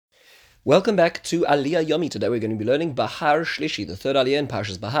Welcome back to Aliyah Yomi. Today we're going to be learning Behar Shlishi, the third Aliyah in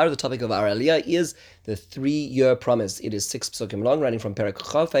Parshas Behar. The topic of our Aliyah is the 3-year promise. It is 6 psukim long, running from Perek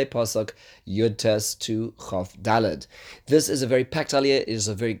Chaf Pasuk Yud Tes to Chaf Daled. This is a very packed Aliyah. It is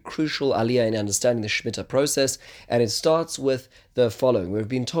a very crucial Aliyah in understanding the Shemitah process, and it starts with the following. We've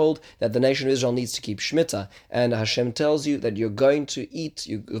been told that the nation of Israel needs to keep Shemitah, and Hashem tells you that you're going to eat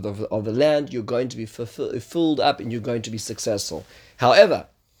of the land, you're going to be filled up, and you're going to be successful. However,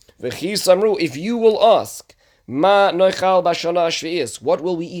 if you will ask, what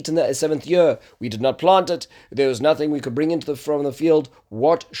will we eat in the 7th year? We did not plant it. There was nothing we could bring from the field.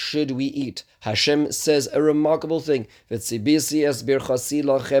 What should we eat? Hashem says a remarkable thing. I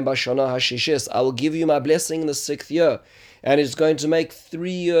will give you my blessing in the 6th year, and it's going to make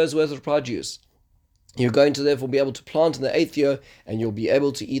 3 years worth of produce. You're going to therefore be able to plant in the 8th year, and you'll be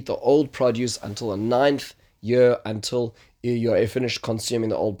able to eat the old produce until the 9th year, until you're finished consuming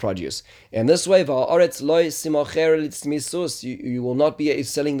the old produce. And this way, you will not be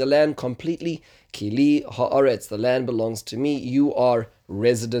selling the land completely. Kili haaretz, the land belongs to me. You are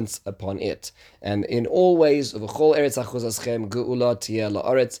residents upon it. And in all ways, there will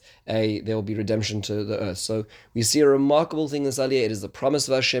be redemption to the earth. So we see a remarkable thing in this aliyah. It is the promise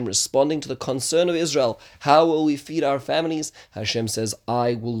of Hashem responding to the concern of Israel. How will we feed our families? Hashem says,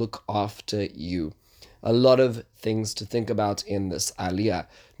 I will look after you. A lot of things to think about in this aliyah.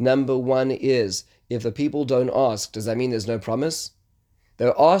 Number one is, if the people don't ask, does that mean there's no promise?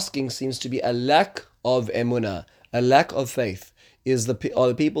 Their asking seems to be a lack of emunah, a lack of faith. Are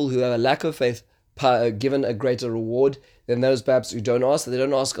the people who have a lack of faith given a greater reward than those perhaps who don't ask? That they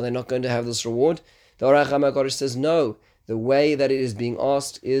don't ask and they're not going to have this reward? The Orach HaMakodesh says no. The way that it is being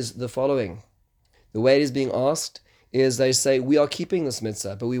asked is the following. The way it is being asked is they say, we are keeping this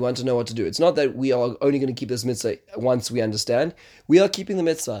mitzvah, but we want to know what to do. It's not that we are only going to keep this mitzvah once we understand. We are keeping the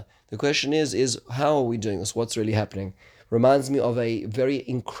mitzvah. The question is how are we doing this? What's really happening? Reminds me of a very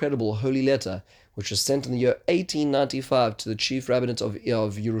incredible holy letter, which was sent in the year 1895 to the chief rabbinate of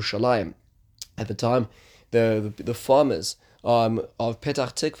Yerushalayim. At the time, the farmers of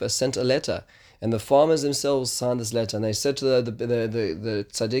Petach Tikva sent a letter, and the farmers themselves signed this letter, and they said to the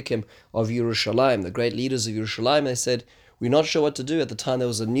tzaddikim of Yerushalayim, the great leaders of Yerushalayim, they said, we're not sure what to do. At the time, there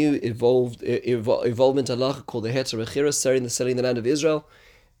was a new evolvement halacha called the Heter Bechira, selling the land of Israel,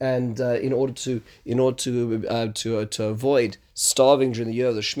 and in order to avoid starving during the year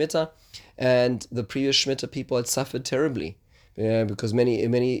of the Shemitah, and the previous Shemitah people had suffered terribly. Because many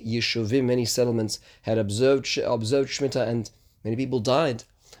yeshuvim, many settlements had observed Shemitah, and many people died.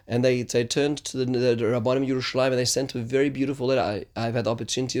 And they turned to the Rabbanim Yerushalayim, and they sent a very beautiful letter. I've had the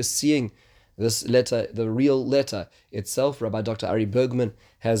opportunity of seeing this letter, the real letter itself. Rabbi Dr. Ari Bergman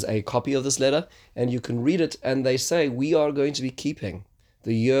has a copy of this letter, and you can read it, and they say, we are going to be keeping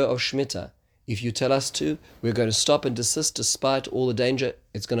the year of Shemitah. If you tell us to, we're going to stop and desist despite all the danger.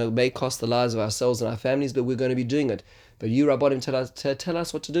 It's going to cost the lives of ourselves and our families, but we're going to be doing it. But you, Rabbanim, tell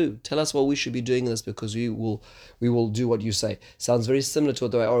us what to do. Tell us what we should be doing in this, because we will do what you say. Sounds very similar to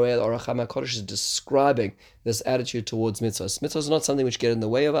what the Orach HaMakodesh is describing this attitude towards mitzvahs. Mitzvahs are not something which get in the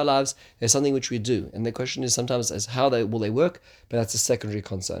way of our lives. They're something which we do. And the question is sometimes as how will they work, but that's a secondary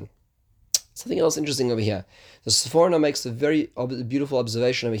concern. Something else interesting over here. The Sforno makes a very beautiful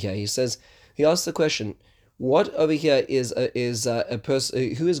observation over here. He asks the question, what over here is a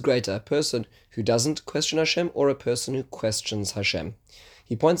person who is greater, a person who doesn't question Hashem or a person who questions Hashem?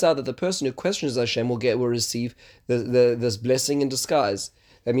 He points out that the person who questions Hashem will receive this blessing in disguise.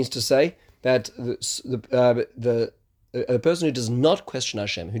 That means to say that a person who does not question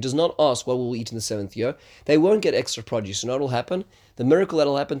Hashem, who does not ask what will we eat in the 7th year, they won't get extra produce. You know what will happen? The miracle that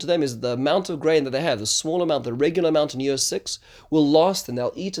will happen to them is the amount of grain that they have, the small amount, the regular amount in year 6, will last, and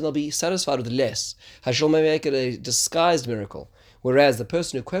they'll eat and they'll be satisfied with less. Hashem may make it a disguised miracle. Whereas the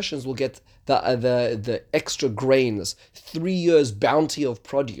person who questions will get the extra grain, this 3 years bounty of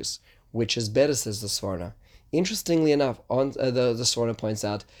produce, which is better, says the Sforno. Interestingly enough, the Sforno points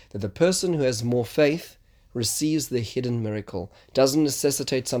out that the person who has more faith receives the hidden miracle, doesn't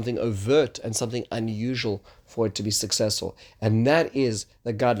necessitate something overt and something unusual for it to be successful. And that is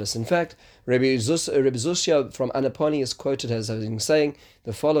the godless. In fact, Rabbi Zushya from Anaponi is quoted as having saying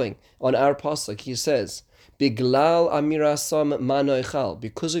the following on our pasuk. He says, Biglal amirasam manoichal,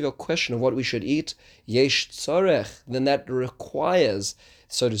 because of your question of what we should eat, yesh tzorech, then that requires,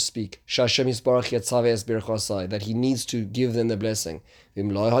 so to speak, Shashem Yisbarach Yatzaves Birchosai, that he needs to give them the blessing.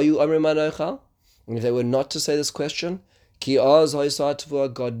 And if they were not to say this question, then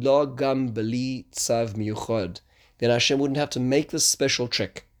Hashem wouldn't have to make this special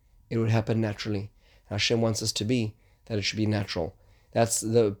trick. It would happen naturally. Hashem wants us to be that it should be natural. That's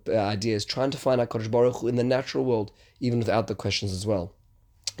the idea, is trying to find HaKadosh Baruch Hu in the natural world, even without the questions as well.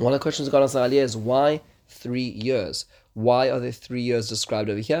 One of the questions God asked Aliyah is, why 3 years? Why are there 3 years described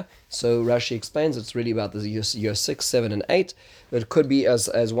over here? So Rashi explains it's really about the year 6, 7, and 8. But it could be,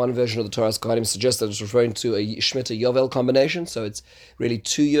 as one version of the Torah's Kohanim suggests, that it's referring to a Shemitah Yovel combination. So it's really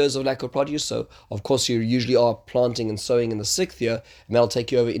 2 years of lack of produce. So of course you usually are planting and sowing in the 6th year, and that'll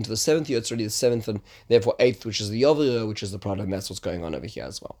take you over into the 7th year. It's really the 7th and therefore 8th, which is the Yovel year, which is the product. And that's what's going on over here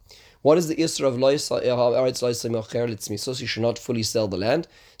as well. What is the Isra of Lois? You should not fully sell the land.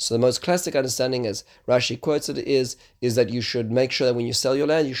 So the most classic understanding, as Rashi quotes it, is that you should make sure that when you sell your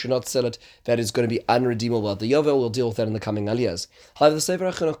land, you should not sell it that is going to be unredeemable at the Yovel. We'll deal with that in the coming aliyahs. However, the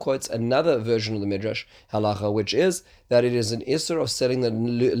Sefer HaChinuch quotes another version of the Midrash Halacha, which is that it is an Isra of selling the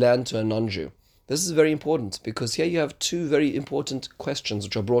land to a non-Jew. This is very important because here you have two very important questions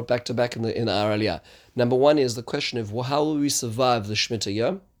which are brought back to back in our aliyah. Number one is the question of how will we survive the Shemitah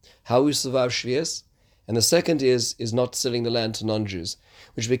year? How will we survive Shvius? And the second is not selling the land to non-Jews,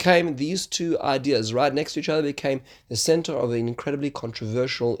 which became, these two ideas right next to each other became the center of an incredibly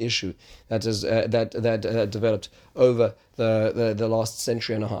controversial issue that developed over the last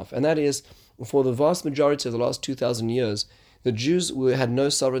century and a half. And that is, for the vast majority of the last 2,000 years, the Jews had no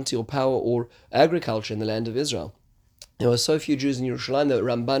sovereignty or power or agriculture in the land of Israel. There were so few Jews in Yerushalayim that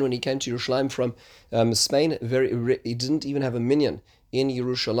Ramban, when he came to Yerushalayim from Spain, he didn't even have a minyan in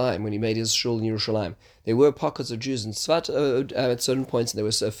Yerushalayim when he made his shul in Yerushalayim. There were pockets of Jews in Tzfat at certain points, and there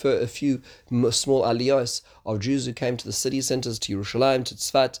was a few small aliyos of Jews who came to the city centers, to Yerushalayim, to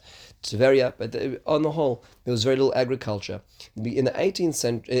Tzfat, to Tveria, but on the whole, there was very little agriculture. In the 18th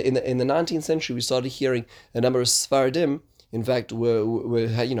century, in the 19th century, we started hearing a number of Sfaradim, in fact,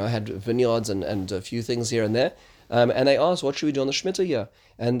 had vineyards and a few things here and there. And they asked, what should we do on the Shemitah year?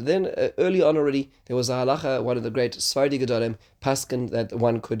 And then early on already, there was a halacha, one of the great Sfardi Gedolim, paskin, that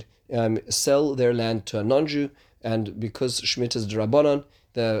one could sell their land to a non-Jew, and because Shemitah is d'Rabbanan,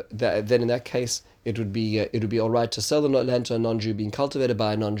 then in that case, it would be all right to sell the land to a non-Jew being cultivated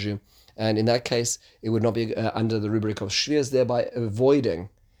by a non-Jew, and in that case, it would not be under the rubric of Shvias, thereby avoiding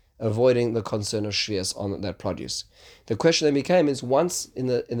the concern of Shvias on that produce. The question then became, is once in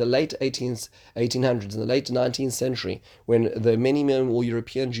the late 1800s, in the late 19th century, when the many more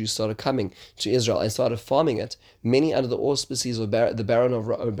European Jews started coming to Israel and started farming it, many under the auspices of the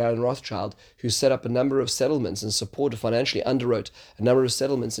Baron Rothschild, who set up a number of settlements and financially underwrote a number of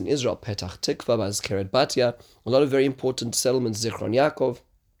settlements in Israel, Petach Tikva, Mazkeret Batya, a lot of very important settlements, Zichron Yaakov,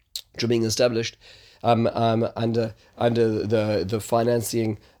 which are being established under the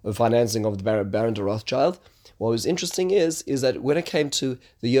financing of the Baron de Rothschild. What was interesting is that when it came to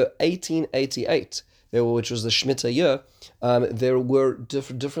the year 1888, which was the Shemitah year, there were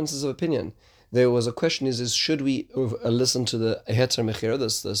differences of opinion. There was a question: is should we listen to the Heter Mechira,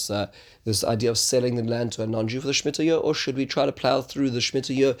 this idea of selling the land to a non-Jew for the Shemitah year, or should we try to plow through the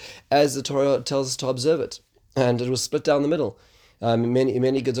Shemitah year as the Torah tells us to observe it? And it was split down the middle.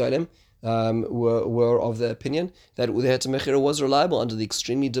 Many Gedolim were of the opinion that the Heter Mechira was reliable under the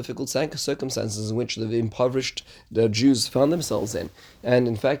extremely difficult circumstances in which the impoverished Jews found themselves in. And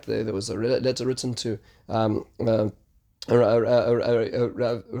in fact, there was a letter written to Rav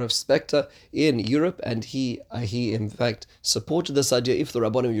Spektor in Europe, and he in fact supported this idea. If the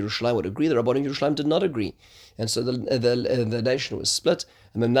Rabbanim of Yerushalayim would agree, the Rabbanim of Yerushalayim did not agree, and so the nation was split.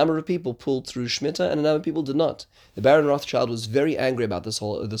 And a number of people pulled through Shemitah, and a number of people did not. The Baron Rothschild was very angry about this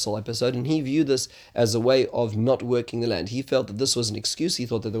whole episode, and he viewed this as a way of not working the land. He felt that this was an excuse. He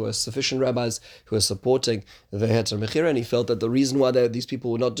thought that there were sufficient rabbis who were supporting the Heter Mechira, and he felt that the reason why these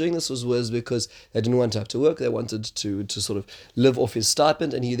people were not doing this was because they didn't want to have to work. They wanted to sort of live off his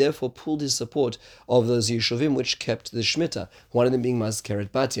stipend, and he therefore pulled his support of those Yeshuvim which kept the Shemitah, one of them being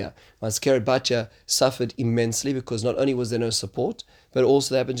Mazkeret Batya. Mazkeret Batya suffered immensely because not only was there no support, but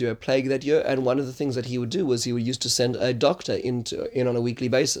also there happened to be a plague that year, and one of the things that he would do was he would used to send a doctor in on a weekly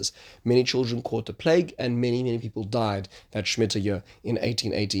basis. Many children caught the plague, and many people died that Shemitah year in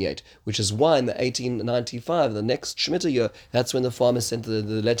 1888, which is why in the 1895, the next Shemitah year, that's when the farmers sent the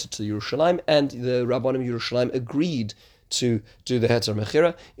letter to Yerushalayim, and the Rabbanim of Yerushalayim agreed to do the Heter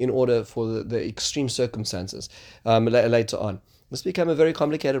Mechira in order for the extreme circumstances later on. This became a very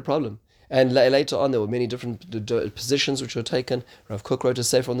complicated problem. And later on, there were many different positions which were taken. Rav Kook wrote a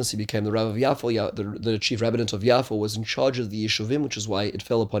sefer on this. He became the Rav of Yafo. The chief rabbinate of Yafo was in charge of the Yeshuvim, which is why it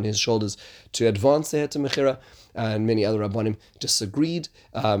fell upon his shoulders to advance the Heter Mechira. And many other Rabbanim disagreed.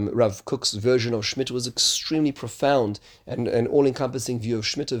 Rav Kook's version of Shemitah was extremely profound and an all-encompassing view of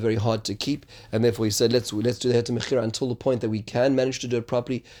Shemitah, very hard to keep. And therefore he said, let's do the Heter Mechira until the point that we can manage to do it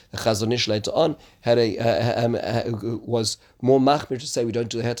properly. The Chazon Ish later on was more machmir to say we don't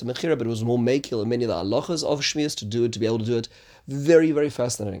do the heter mechira, but it was more mekil in many of the halachas of shmiras to do it, to be able to do it. Very, very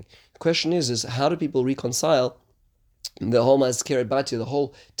fascinating. The question is how do people reconcile the whole Mazkeret Batya, the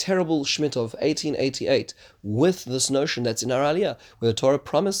whole terrible Shemitah of 1888, with this notion that's in our Aliyah, where the Torah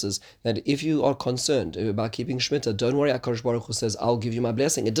promises that if you are concerned about keeping Shemitah, don't worry, HaKadosh Baruch Hu says, I'll give you my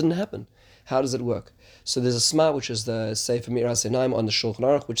blessing. It didn't happen. How does it work? So there's a Sma, which is the Sefer Miras Einaim on the Shulchan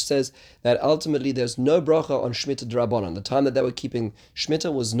Aruch, which says that ultimately there's no bracha on Shemitah D'Rabbanan. The time that they were keeping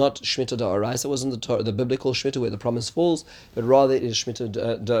Shemitah was not Shemitah D'Oraisa, wasn't the biblical Shemitah where the promise falls, but rather it is Shemitah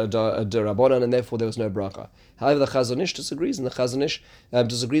D'Rabbanan, and therefore there was no bracha. However, the Chazon Ish disagrees, and the Chazon Ish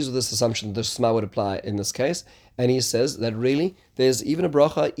disagrees with this assumption that the Sma would apply in this case, and he says that really there's even a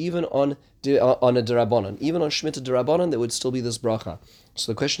bracha even on a D'Rabbanan. Even on Shemitah D'Rabbanan there would still be this bracha.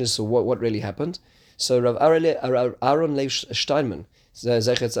 So the question is, so what really happened? So Rav Aaron Lev Steinman,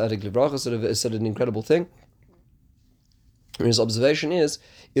 Zecher Tzadik Livracha, said an incredible thing. His observation is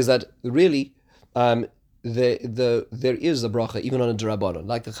that really there is a bracha even on a D'Rabbanan,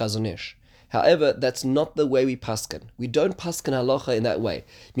 like the Chazon Ish. However, that's not the way we paskin. We don't paskin halacha in that way.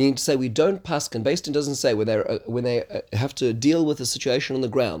 Meaning to say, we don't paskin. Beis Din doesn't say when they have to deal with a situation on the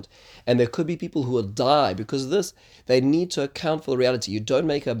ground, and there could be people who will die because of this. They need to account for the reality. You don't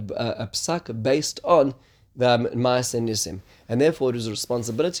make a psak based on the Ma'aseh Nisim, and therefore it is a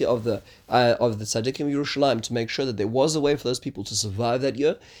responsibility of the Tzaddikim Yerushalayim to make sure that there was a way for those people to survive that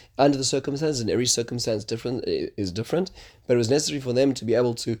year under the circumstances, and every circumstance is different, but it was necessary for them to be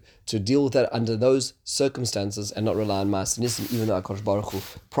able to deal with that under those circumstances and not rely on Ma'aseh Nisim, even though HaKadosh Baruch Hu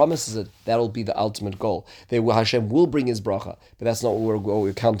promises it. That'll be the ultimate goal. Hashem will bring His bracha, but that's not what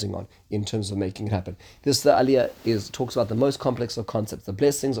we're counting on in terms of making it happen. The Aliyah talks about the most complex of concepts, the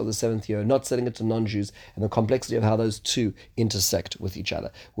blessings of the seventh year, not selling it to non-Jews, and the complexity of how those two intersect with each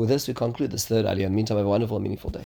other. With this, we conclude this third Aliyah. In the meantime, have a wonderful and meaningful day.